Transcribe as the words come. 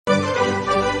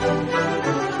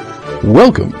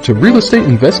Welcome to Real Estate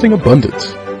Investing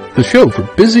Abundance, the show for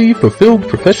busy, fulfilled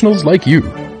professionals like you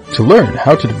to learn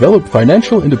how to develop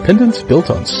financial independence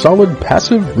built on solid,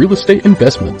 passive real estate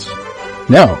investments.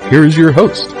 Now, here is your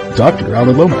host, Dr.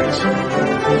 Alan Lomax.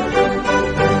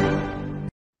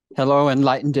 Hello,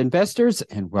 enlightened investors,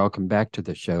 and welcome back to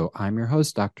the show. I'm your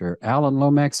host, Dr. Alan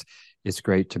Lomax. It's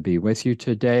great to be with you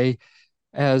today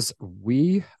as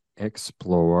we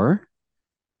explore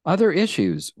other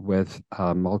issues with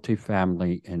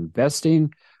multifamily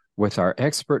investing with our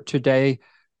expert today,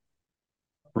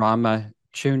 Rama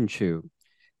Chunchu.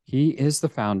 He is the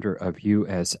founder of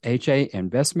USHA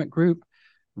Investment Group.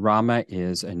 Rama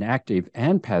is an active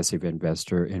and passive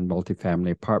investor in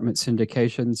multifamily apartment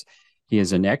syndications. He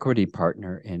is an equity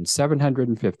partner in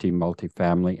 750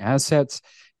 multifamily assets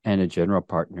and a general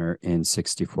partner in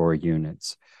 64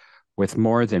 units. With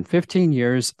more than 15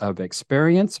 years of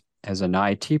experience as an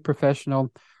IT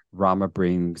professional, Rama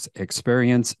brings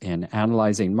experience in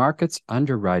analyzing markets,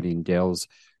 underwriting deals,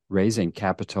 raising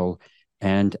capital,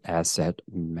 and asset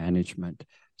management.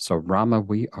 So, Rama,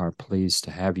 we are pleased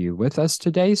to have you with us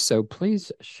today. So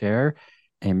please share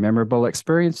a memorable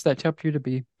experience that helped you to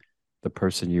be the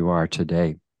person you are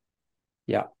today.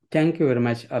 Yeah, thank you very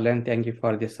much, Alan. Thank you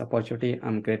for this opportunity.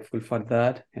 I'm grateful for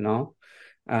that,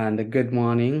 and good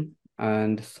morning.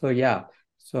 And so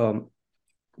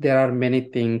there are many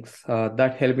things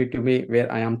that help me to be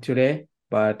where I am today.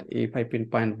 But if I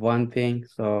pinpoint one thing,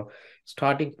 so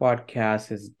starting podcast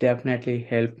has definitely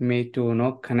helped me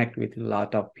to connect with a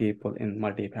lot of people in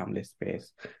multifamily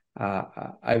space.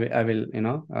 I will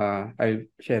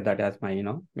share that as my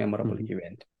memorable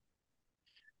event.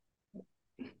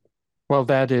 Well,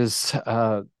 that is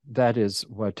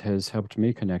what has helped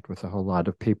me connect with a whole lot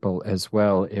of people as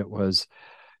well. It was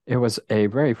a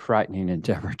very frightening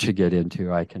endeavor to get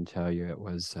into, I can tell you. It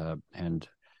was, and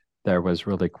there was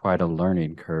really quite a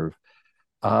learning curve.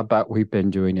 But we've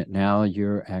been doing it now.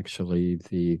 You're actually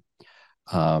the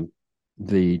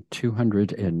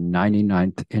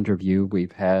 299th interview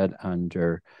we've had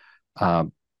under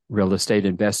Real Estate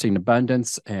Investing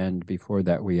Abundance. And before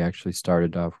that, we actually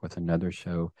started off with another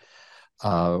show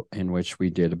in which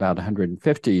we did about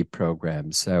 150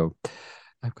 programs. So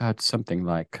I've got something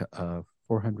like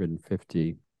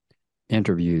 450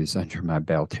 interviews under my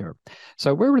belt here.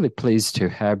 So we're really pleased to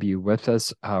have you with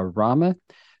us, Rama.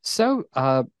 So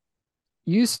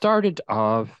you started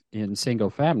off in single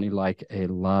family like a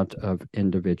lot of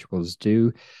individuals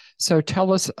do. So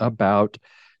tell us about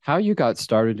how you got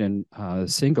started in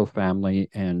single family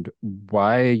and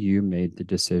why you made the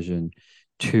decision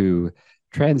to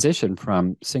transition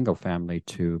from single family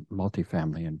to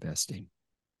multifamily investing.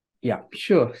 Yeah,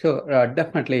 sure. So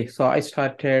definitely. So I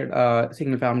started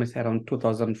single families around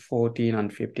 2014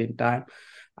 and 15 time.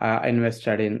 I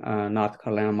invested in North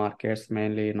Carolina markets,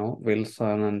 mainly,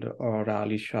 Wilson and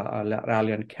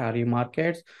Raleigh and Cary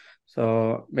markets.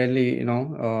 So mainly,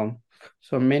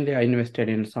 mainly I invested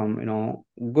in some,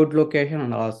 good location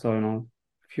and also,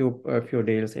 few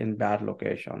deals in bad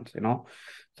locations,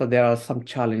 So there are some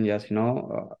challenges,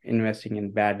 investing in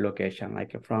bad location,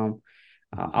 like from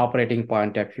operating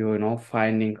point of view,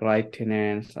 finding right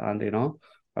tenants and,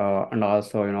 and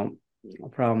also,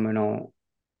 from,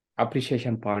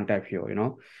 appreciation point of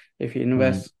view, if you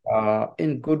invest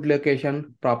in good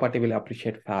location, property will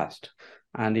appreciate fast.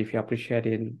 And if you appreciate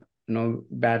in,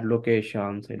 bad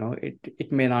locations,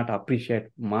 it may not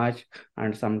appreciate much.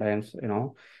 And sometimes,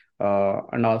 and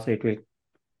also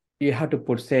you have to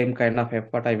put same kind of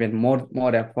effort, even more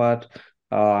effort,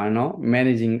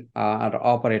 managing or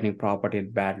operating property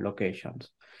in bad locations.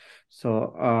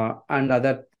 So, and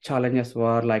other challenges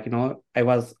were like, I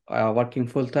was working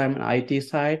full-time in IT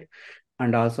side,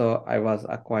 and also I was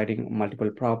acquiring multiple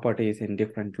properties in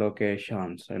different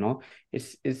locations.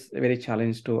 It's very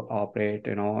challenging to operate,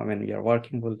 when you're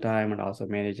working full-time and also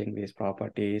managing these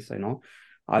properties,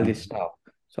 all this stuff.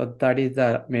 So that is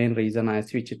the main reason I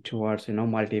switched towards,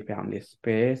 multifamily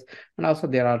space. And also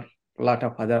there are a lot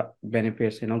of other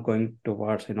benefits, going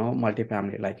towards,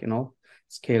 multifamily, like,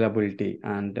 scalability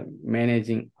and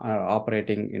managing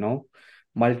operating,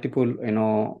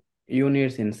 multiple,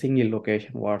 units in single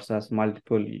location versus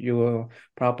multiple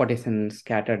properties in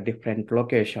scattered different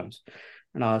locations.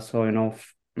 And also,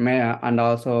 and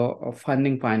also a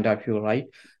funding point of view, right?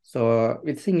 So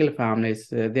with single families,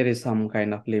 there is some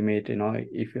kind of limit,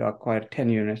 if you acquire 10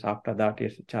 units, after that,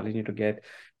 it's challenging to get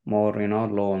more,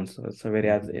 loans. So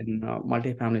whereas in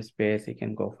multifamily space, you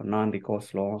can go for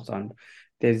non-recourse loans and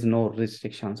there's no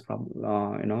restrictions from,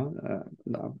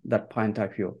 that point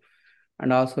of view.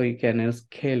 And also you can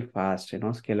scale fast,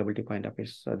 scalability point of view.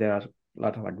 So there are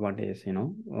lot of advantages,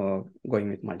 going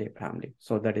with multifamily.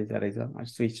 So that is the reason I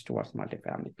switched towards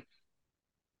multifamily.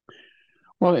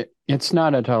 Well, it's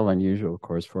not at all unusual, of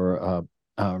course, for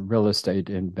real estate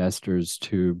investors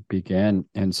to begin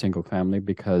in single family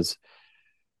because,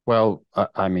 well,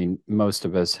 I mean, most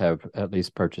of us have at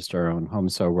least purchased our own home,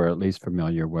 so we're at least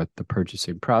familiar with the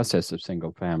purchasing process of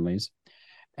single families.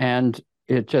 And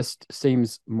it just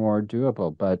seems more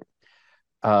doable. But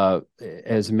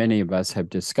as many of us have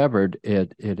discovered,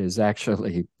 it is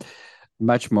actually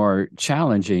much more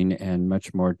challenging and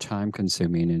much more time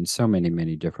consuming in so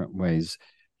many different ways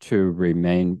to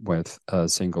remain with a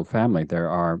single family. There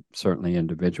are certainly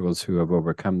individuals who have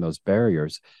overcome those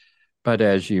barriers. But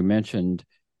as you mentioned,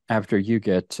 after you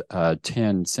get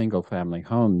 10 single family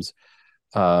homes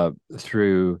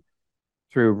through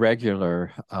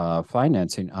regular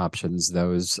financing options,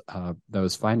 those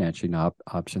financing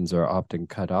options are often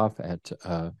cut off at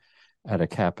a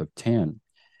cap of 10.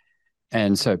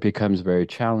 And so it becomes very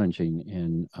challenging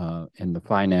in the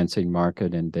financing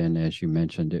market. And then, as you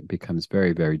mentioned, it becomes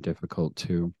very difficult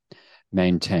to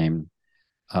maintain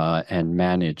and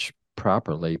manage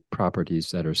properly properties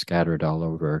that are scattered all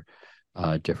over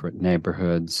different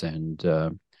neighborhoods and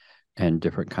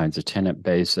different kinds of tenant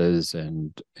bases,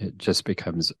 and it just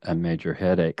becomes a major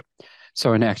headache.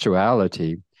 So in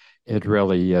actuality, it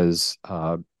really is,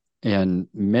 in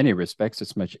many respects,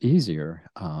 it's much easier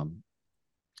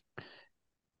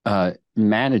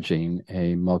managing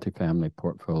a multifamily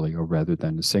portfolio rather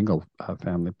than a single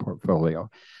family portfolio.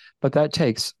 But that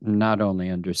takes not only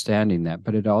understanding that,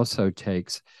 but it also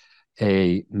takes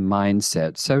a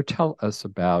mindset. So tell us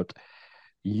about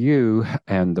you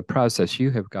and the process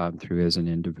you have gone through as an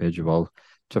individual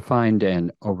to find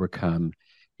and overcome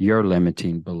your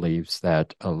limiting beliefs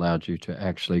that allowed you to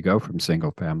actually go from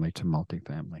single family to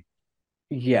multifamily.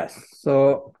 Yes.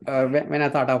 So when I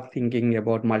thought of thinking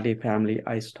about multifamily,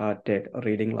 I started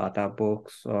reading a lot of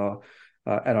books around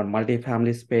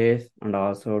multifamily space and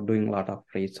also doing a lot of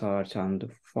research and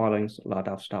following a lot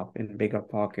of stuff in bigger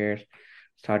pockets.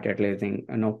 Started listening,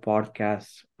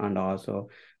 podcasts and also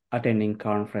attending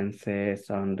conferences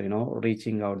and,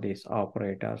 reaching out these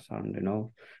operators and,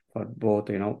 for both,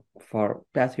 for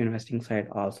passive investing side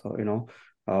also,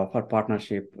 for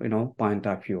partnership, point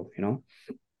of view,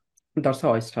 that's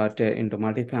how I started into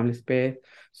multifamily space.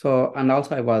 So, and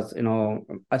also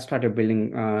I started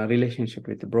building a relationship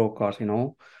with the brokers,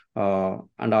 and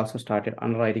also started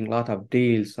underwriting a lot of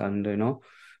deals and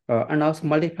also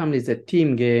multifamily is a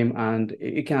team game and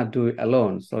you cannot do it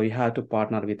alone. So you have to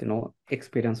partner with,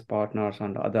 experienced partners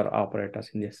and other operators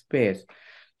in this space.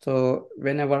 So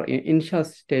whenever in initial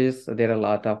stages, there are a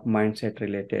lot of mindset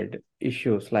related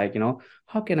issues like,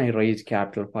 how can I raise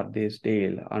capital for this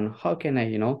deal? And how can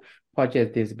I,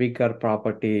 purchase these bigger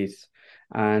properties?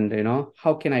 And,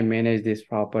 how can I manage these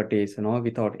properties,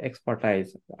 without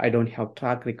expertise? I don't have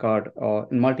track record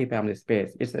in multifamily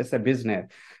space. It's a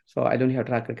business. So I don't have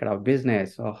track record of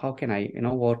business. So how can I,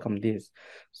 overcome this?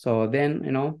 So then,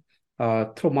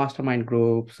 through mastermind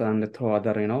groups and through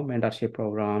other, mentorship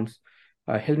programs,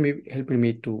 helping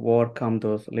me to overcome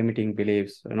those limiting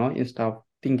beliefs, instead of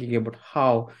thinking about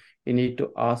how you need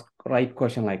to ask right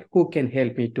question like who can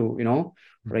help me to,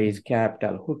 raise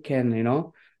capital, who can,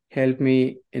 help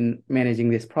me in managing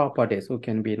these properties, who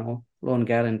can be, loan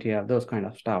guarantee or those kind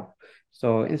of stuff.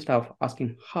 So instead of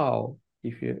asking how,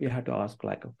 if you have to ask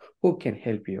like who can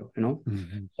help you,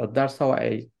 So that's how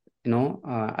I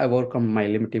overcome my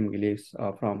limiting beliefs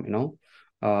from,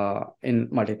 in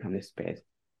multifamily space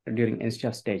during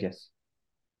initial stages.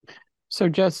 So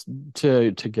just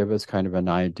to give us kind of an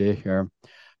idea here,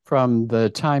 from the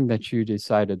time that you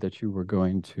decided that you were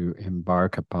going to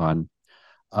embark upon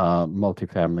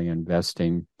multifamily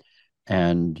investing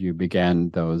and you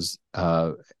began those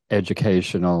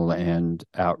educational and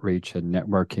outreach and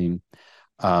networking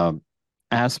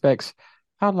aspects,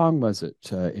 how long was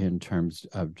it in terms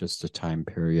of just a time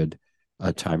period,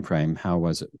 a time frame? How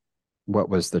was it? What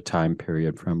was the time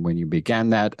period from when you began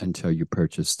that until you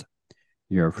purchased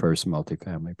your first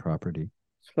multifamily property?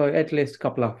 So at least a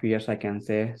couple of years, I can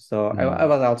say. So I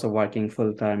was also working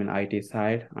full time in IT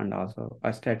side, and also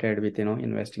I started with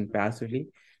investing passively,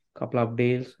 couple of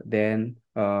deals. Then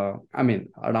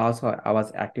and also I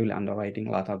was actively underwriting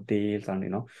a lot of deals and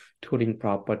touring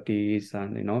properties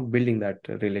and building that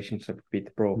relationship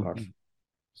with brokers.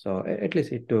 So at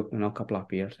least it took a couple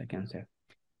of years, I can say.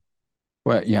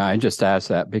 Well, yeah, I just asked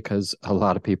that because a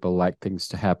lot of people like things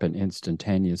to happen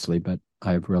instantaneously, but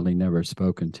I've really never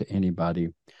spoken to anybody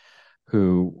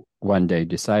who one day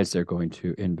decides they're going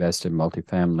to invest in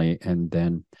multifamily and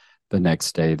then the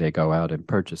next day they go out and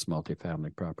purchase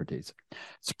multifamily properties.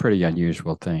 It's a pretty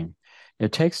unusual thing.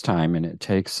 It takes time, and it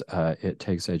takes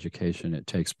education, it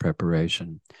takes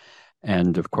preparation.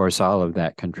 And of course, all of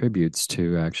that contributes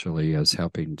to actually us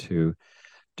helping to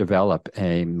develop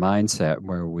a mindset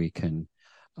where we can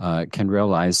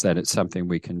realize that it's something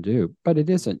we can do. But it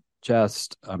isn't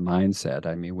just a mindset.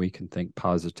 I mean, we can think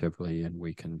positively, and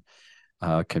we can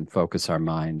focus our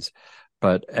minds.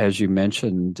 But as you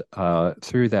mentioned,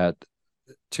 through that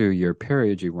 2-year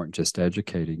period, you weren't just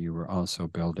educating, you were also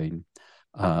building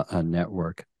a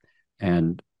network.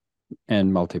 And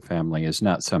multifamily is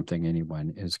not something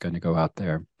anyone is going to go out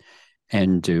there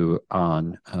and do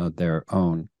on their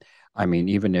own. I mean,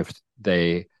 even if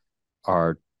they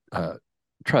are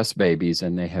trust babies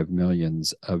and they have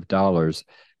millions of dollars,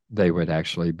 they would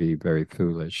actually be very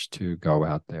foolish to go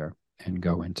out there and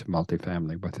go into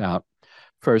multifamily without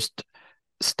first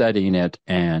studying it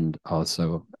and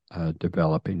also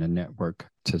developing a network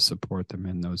to support them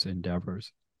in those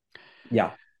endeavors.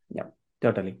 Yeah,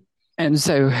 totally. And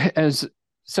so,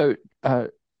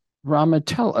 Rama,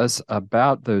 tell us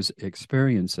about those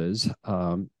experiences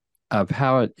of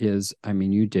how it is. I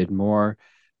mean, you did more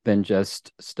than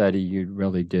just study. You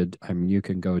really did. I mean, you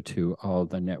can go to all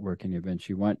the networking events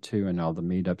you want to and all the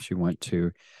meetups you want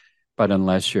to, but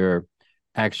unless you're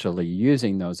actually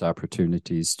using those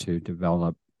opportunities to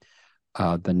develop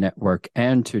the network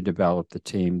and to develop the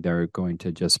team, they're going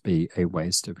to just be a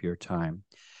waste of your time.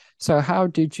 So how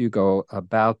did you go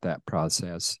about that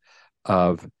process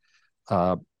of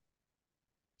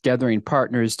gathering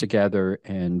partners together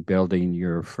and building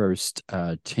your first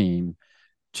team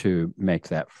to make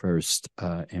that first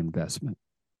investment?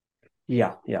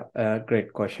 Yeah,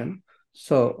 great question.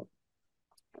 So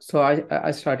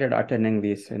I started attending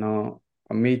these,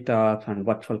 meetups and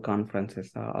virtual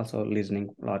conferences, also listening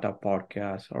a lot of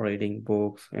podcasts or reading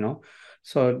books,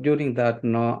 So during that,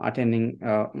 attending,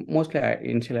 mostly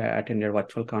initially I attended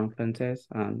virtual conferences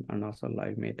and also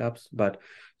live meetups, but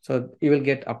so you will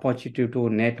get opportunity to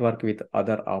network with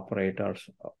other operators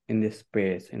in this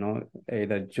space,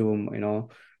 either Zoom,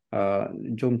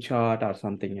 Zoom chat or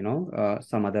something,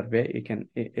 some other way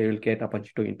you will get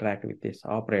opportunity to interact with these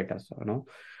operators,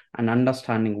 and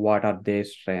understanding what are their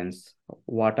strengths,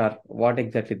 what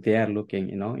exactly they are looking,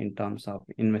 in terms of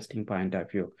investing point of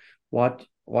view, what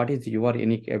is your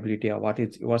unique ability or what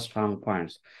is your strong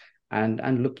points,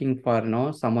 and looking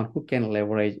for someone who can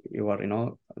leverage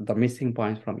your the missing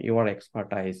points from your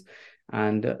expertise,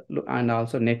 and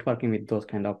also networking with those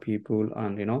kind of people,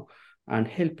 and and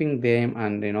helping them,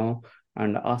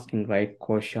 and asking right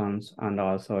questions, and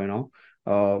also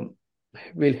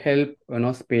will help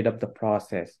speed up the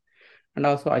process. And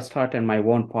also I started my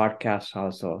own podcast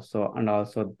also, so and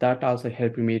also that also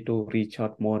helped me to reach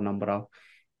out more number of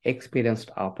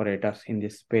experienced operators in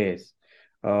this space,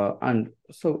 and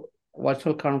so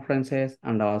virtual conferences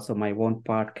and also my own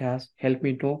podcast helped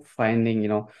me to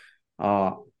finding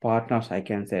partners. I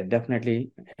can say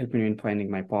definitely helped me in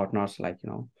finding my partners, like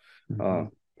Mm-hmm.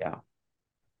 Yeah.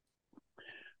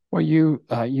 Well, you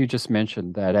just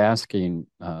mentioned that asking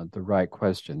the right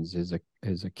questions is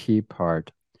a key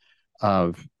part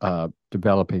of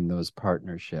developing those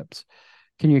partnerships.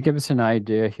 Can you give us an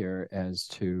idea here as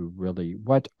to really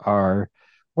what are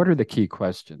the key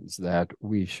questions that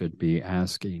we should be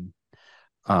asking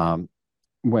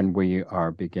when we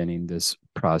are beginning this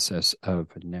process of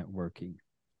networking?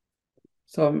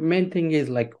 So main thing is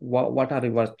like what are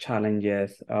your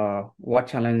challenges? What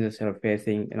challenges you're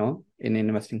facing, in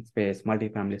investing space,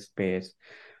 multifamily space,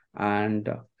 and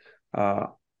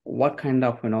what kind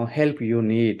of help you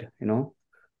need,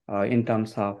 in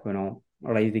terms of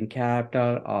raising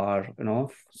capital, or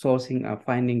sourcing,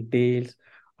 finding deals,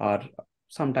 or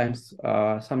sometimes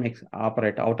some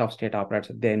out of state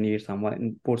operators, they need someone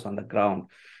in boots on the ground.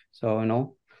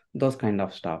 So those kind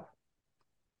of stuff.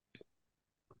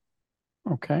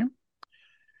 Okay.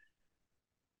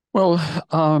 Well,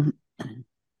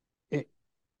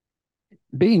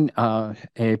 being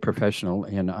a professional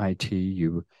in IT,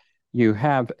 you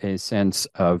have a sense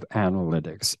of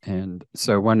analytics, and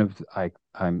so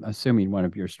I'm assuming one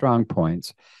of your strong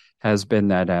points has been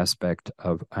that aspect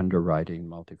of underwriting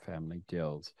multifamily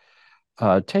deals.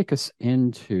 Take us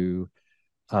into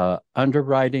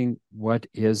underwriting. What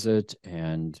is it,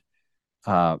 and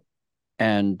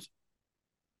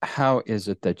how is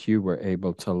it that you were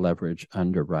able to leverage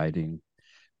underwriting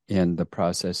in the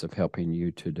process of helping you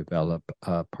to develop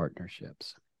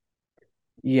partnerships?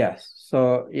 Yes.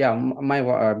 So yeah,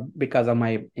 my because of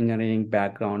my engineering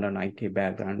background and IT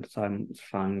background, so I'm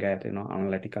strong at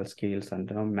analytical skills and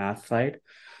math side.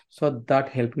 So that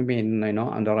helped me in,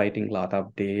 underwriting a lot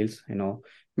of deals,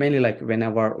 mainly like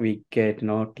whenever we get,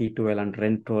 T12 and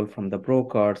rent roll from the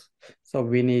brokers. So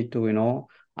we need to,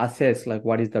 assess like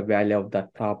what is the value of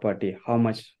that property, how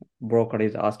much broker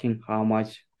is asking,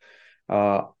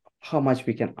 uh, how much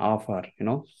we can offer,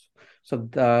 So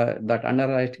that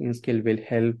underwriting skill will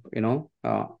help,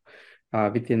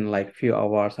 within like few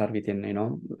hours or within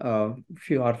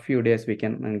few days we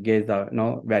can gauge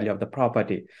the value of the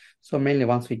property. So mainly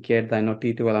once we get the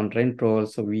T12 and rent roll,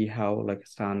 so we have like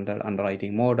standard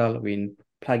underwriting model. We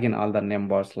plug in all the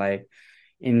numbers like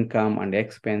income and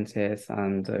expenses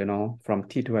and from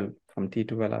T12 or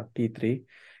T3,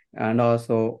 and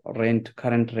also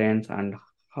current rents, and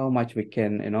how much we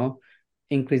can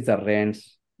increase the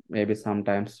rents, maybe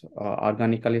sometimes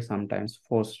organically, sometimes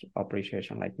forced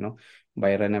appreciation, like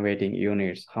by renovating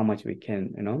units, how much we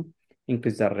can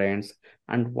increase the rents,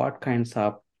 and what kinds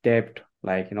of debt,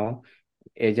 like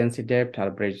agency debt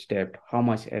or bridge debt, how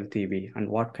much LTV, and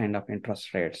what kind of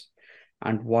interest rates,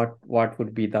 and what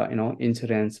would be the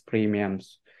insurance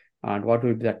premiums, and what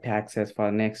would be the taxes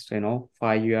for next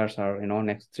 5 years, or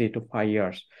next 3 to 5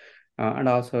 years, and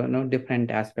also different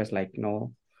aspects like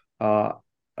uh,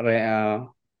 re- uh,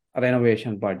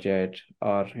 renovation budget,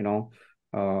 or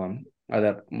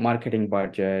other marketing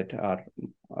budget, or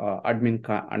admin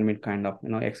kind of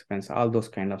expense. All those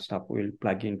kind of stuff will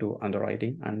plug into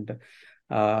underwriting, and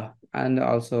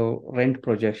also rent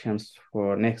projections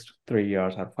for next 3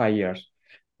 years or 5 years,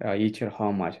 each year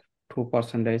how much, 2%,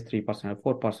 3%,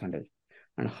 4%,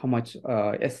 and how much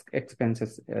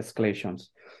expenses escalations.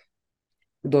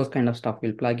 Those kind of stuff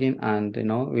will plug in, and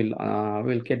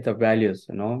we'll get the values,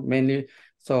 mainly.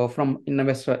 So from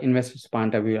investors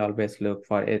point of view, always look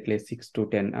for at least 6 to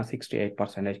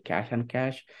 8% cash on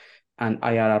cash, and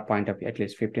IRR point of view at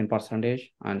least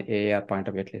 15%, and AAR point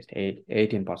of view at least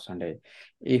 18%.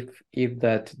 If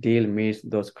that deal meets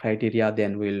those criteria,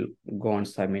 then we'll go and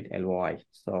submit LOI.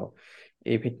 So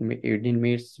if it didn't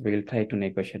meet, we'll try to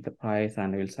negotiate the price,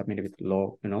 and we'll submit it with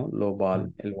low ball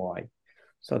LOI.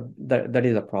 So that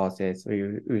is a process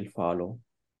we will follow.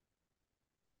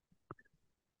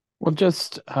 Well,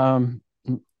 just to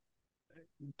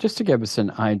give us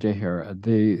an idea here,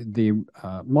 the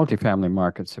multifamily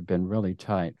markets have been really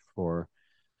tight for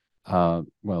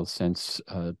since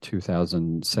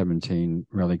 2017,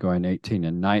 really going 18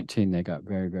 and 19, they got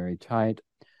very, very tight.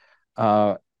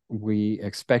 We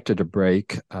expected a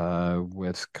break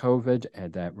with COVID,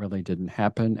 and that really didn't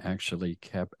happen. Actually,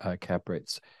 cap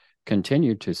rates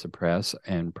continued to suppress,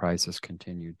 and prices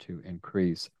continued to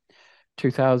increase.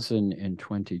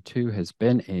 2022 has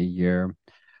been a year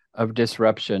of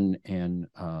disruption in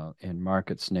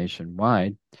markets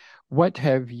nationwide. What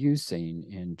have you seen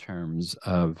in terms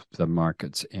of the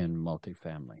markets in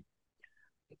multifamily?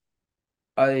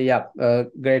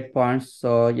 Great points.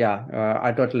 So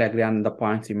I totally agree on the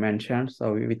points you mentioned.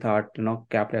 So we thought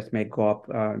cap rates may go up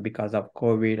because of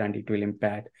COVID, and it will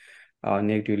impact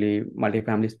negatively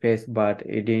multifamily space, but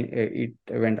it didn't. It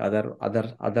went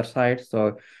other side.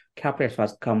 So cap rates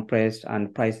was compressed,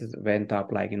 and prices went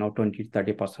up like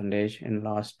 20-30% in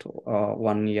last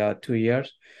 1 year, 2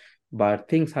 years. But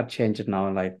things have changed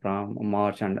now, like from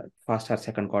March and first or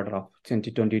second quarter of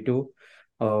 2022,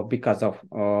 because of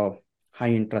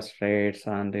high interest rates,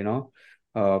 and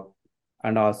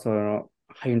also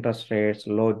high interest rates,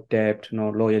 low debt,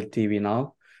 low LTV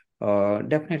now.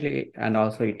 Definitely, and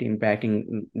also it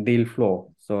impacting deal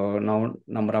flow. So now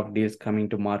number of deals coming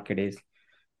to market is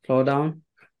slow down,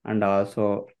 and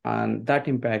that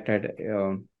impacted.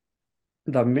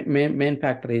 The main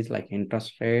factor is like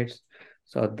interest rates,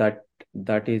 so that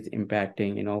is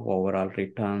impacting overall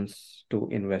returns to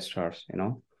investors.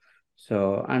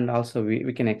 So, and also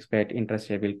we can expect interest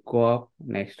rate will go up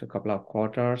next couple of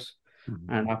quarters.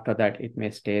 And after that, it may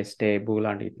stay stable,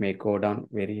 and it may go down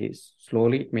very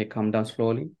slowly. It may come down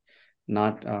slowly,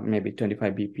 not maybe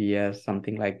 25 BPS,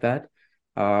 something like that.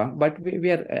 But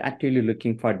we are actively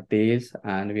looking for deals,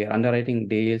 and we are underwriting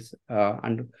deals.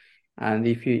 And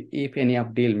if any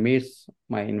of deal meets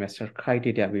my investor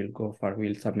criteria,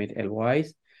 we'll submit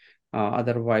LOIs.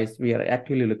 Otherwise, we are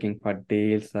actively looking for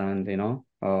deals, and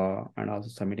also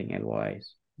submitting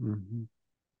LOIs. Mm-hmm.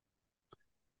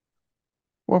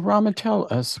 Well, Rama, tell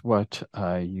us what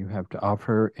you have to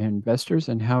offer investors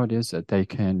and how it is that they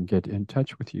can get in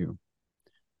touch with you.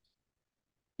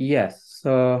 Yes,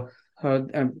 so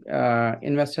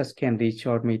investors can reach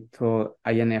out me through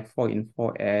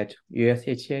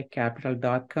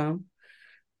info@ushacapital.com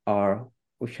or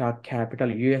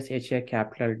ushacapital,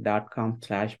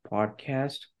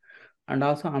 ushacapital.com/podcast. And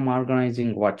also I'm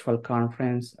organizing virtual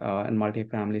conference in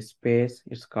multifamily space.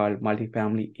 It's called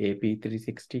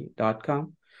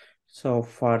multifamilyap360.com. So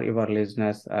for your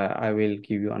listeners, I will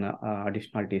give you an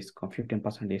additional discount,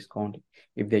 15% discount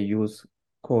if they use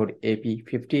code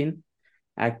AP15,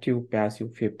 active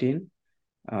passive 15.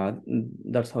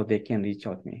 That's how they can reach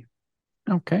out to me.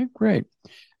 Okay, great.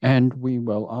 And we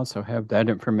will also have that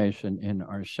information in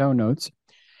our show notes.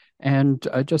 And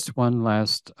just one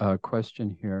last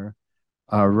question here,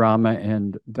 Rama,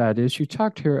 and that is, you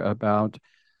talked here about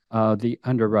the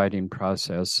underwriting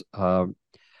process.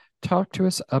 Talk to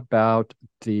us about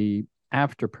the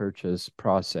after-purchase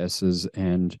processes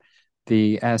and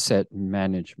the asset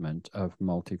management of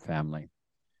multifamily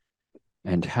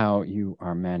and how you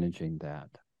are managing that.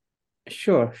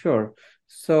 Sure.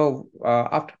 So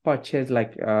after purchase,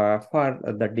 like for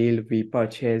the deal we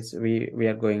purchase, we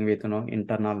are going with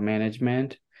internal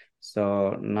management.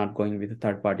 So not going with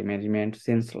third party management,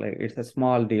 since like it's a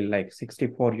small deal, like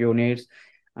 64 units,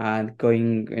 and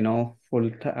going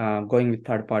going with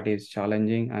third party is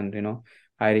challenging, and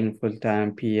hiring full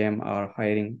time PM or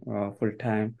hiring full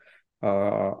time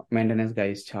maintenance guy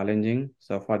is challenging.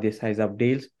 So for this size of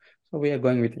deals, so we are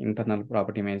going with internal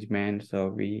property management. So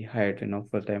we hired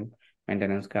full time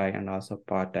maintenance guy and also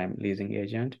part time leasing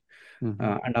agent.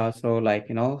 And also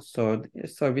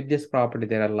so with this property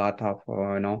there are a lot of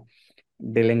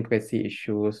delinquency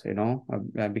issues,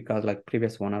 because like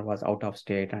previous owner was out of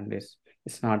state and it's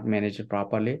not managed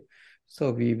properly.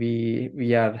 So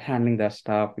we are handling that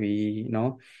stuff. We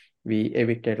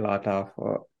evicted a lot of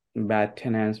bad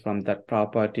tenants from that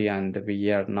property, and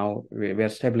we are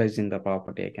stabilizing the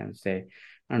property, I can say.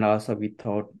 And also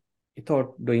without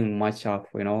doing much of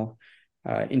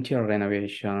interior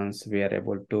renovations, we are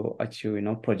able to achieve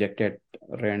projected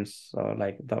rents,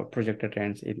 like the projected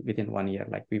rents within 1 year.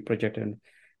 Like we projected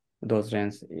those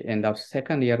rents end of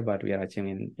second year, but we are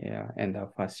achieving end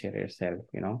of first year itself.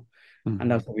 And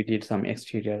also we did some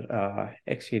exterior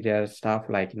stuff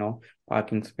like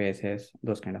parking spaces,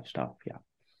 those kind of stuff. Yeah.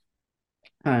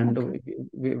 And okay.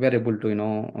 we were able to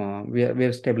we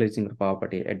are stabilizing the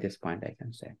property at this point, I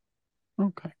can say.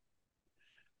 Okay.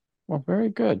 Well, very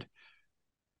good.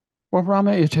 Well,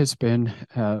 Rama, it has been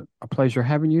a pleasure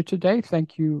having you today.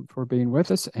 Thank you for being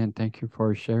with us, and thank you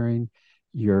for sharing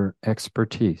your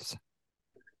expertise.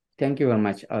 Thank you very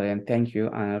much, and thank you.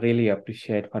 I really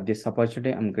appreciate for this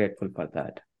opportunity. I'm grateful for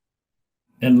that.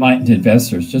 Enlightened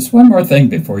investors, just one more thing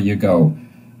before you go.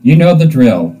 You know the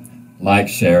drill. Like,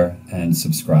 share, and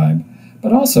subscribe.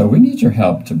 But also, we need your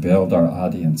help to build our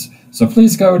audience. So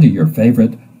please go to your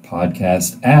favorite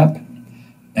podcast app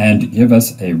and give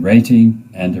us a rating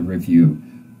and a review.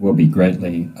 We'll be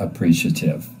greatly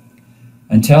appreciative.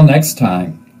 Until next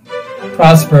time,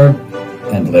 prosper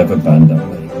and live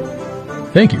abundantly.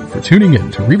 Thank you for tuning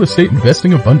in to Real Estate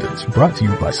Investing Abundance, brought to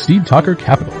you by Steve Talker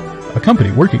Capital, a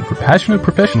company working for passionate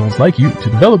professionals like you to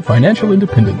develop financial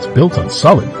independence built on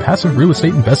solid, passive real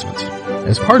estate investments.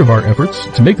 As part of our efforts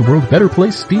to make the world a better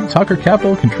place, Steve Talker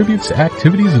Capital contributes to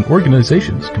activities and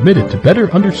organizations committed to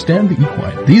better understand the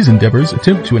equine. These endeavors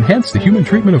attempt to enhance the human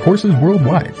treatment of horses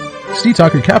worldwide. Steve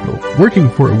Talker Capital, working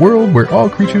for a world where all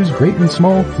creatures, great and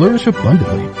small, flourish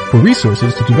abundantly. For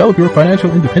resources to develop your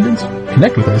financial independence,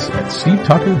 connect with us at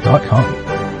stevetalker.com.